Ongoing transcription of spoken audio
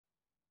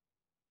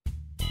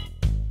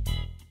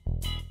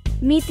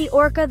Meet the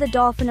orca, the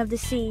dolphin of the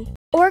sea.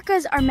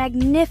 Orcas are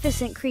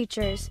magnificent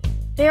creatures.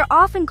 They are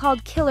often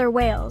called killer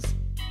whales.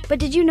 But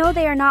did you know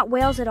they are not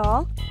whales at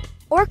all?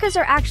 Orcas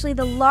are actually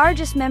the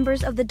largest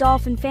members of the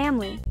dolphin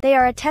family. They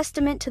are a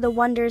testament to the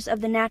wonders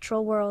of the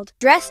natural world.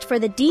 Dressed for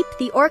the deep,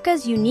 the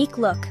orca's unique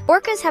look.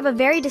 Orcas have a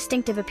very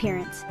distinctive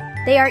appearance.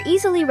 They are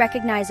easily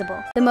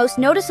recognizable. The most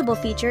noticeable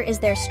feature is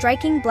their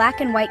striking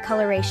black and white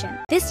coloration.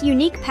 This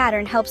unique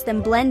pattern helps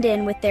them blend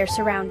in with their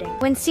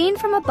surroundings. When seen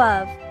from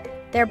above,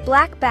 their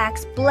black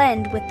backs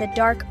blend with the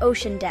dark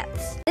ocean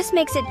depths. This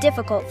makes it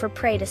difficult for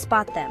prey to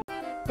spot them.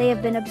 They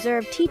have been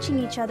observed teaching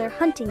each other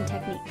hunting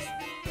techniques.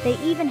 They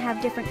even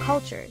have different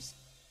cultures.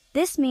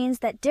 This means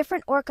that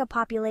different orca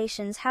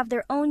populations have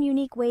their own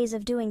unique ways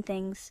of doing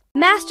things.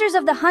 Masters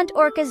of the hunt,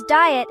 orcas'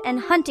 diet and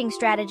hunting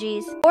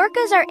strategies.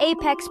 Orcas are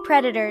apex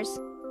predators.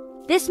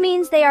 This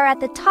means they are at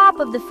the top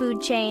of the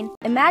food chain.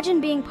 Imagine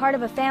being part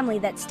of a family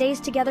that stays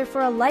together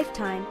for a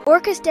lifetime.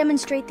 Orcas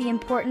demonstrate the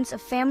importance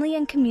of family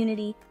and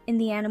community in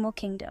the animal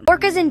kingdom.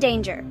 Orcas in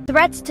danger.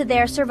 Threats to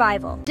their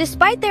survival.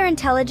 Despite their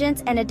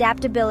intelligence and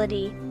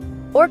adaptability,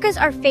 orcas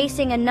are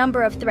facing a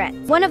number of threats.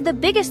 One of the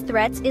biggest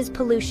threats is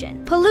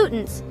pollution.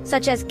 Pollutants,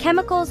 such as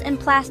chemicals and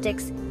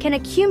plastics, can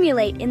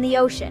accumulate in the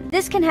ocean.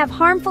 This can have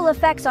harmful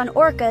effects on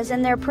orcas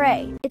and their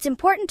prey. It's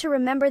important to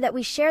remember that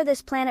we share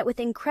this planet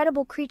with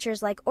incredible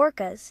creatures like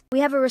orcas.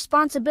 We have a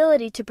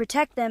responsibility to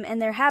protect them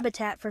and their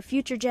habitat for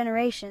future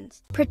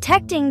generations.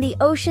 Protecting the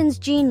ocean's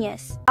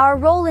genius. Our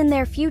role in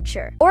their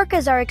future.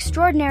 Orcas are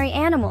extraordinary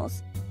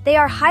animals. They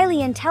are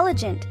highly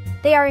intelligent.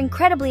 They are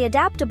incredibly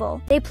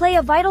adaptable. They play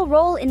a vital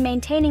role in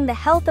maintaining the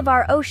health of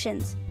our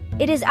oceans.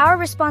 It is our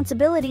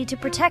responsibility to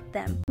protect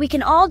them. We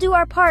can all do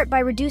our part by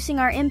reducing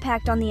our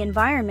impact on the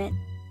environment.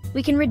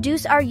 We can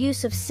reduce our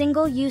use of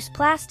single-use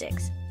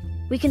plastics.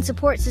 We can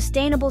support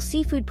sustainable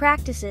seafood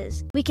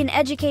practices. We can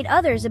educate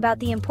others about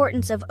the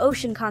importance of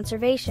ocean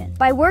conservation.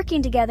 By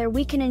working together,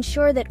 we can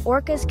ensure that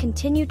orcas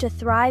continue to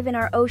thrive in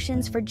our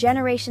oceans for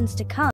generations to come.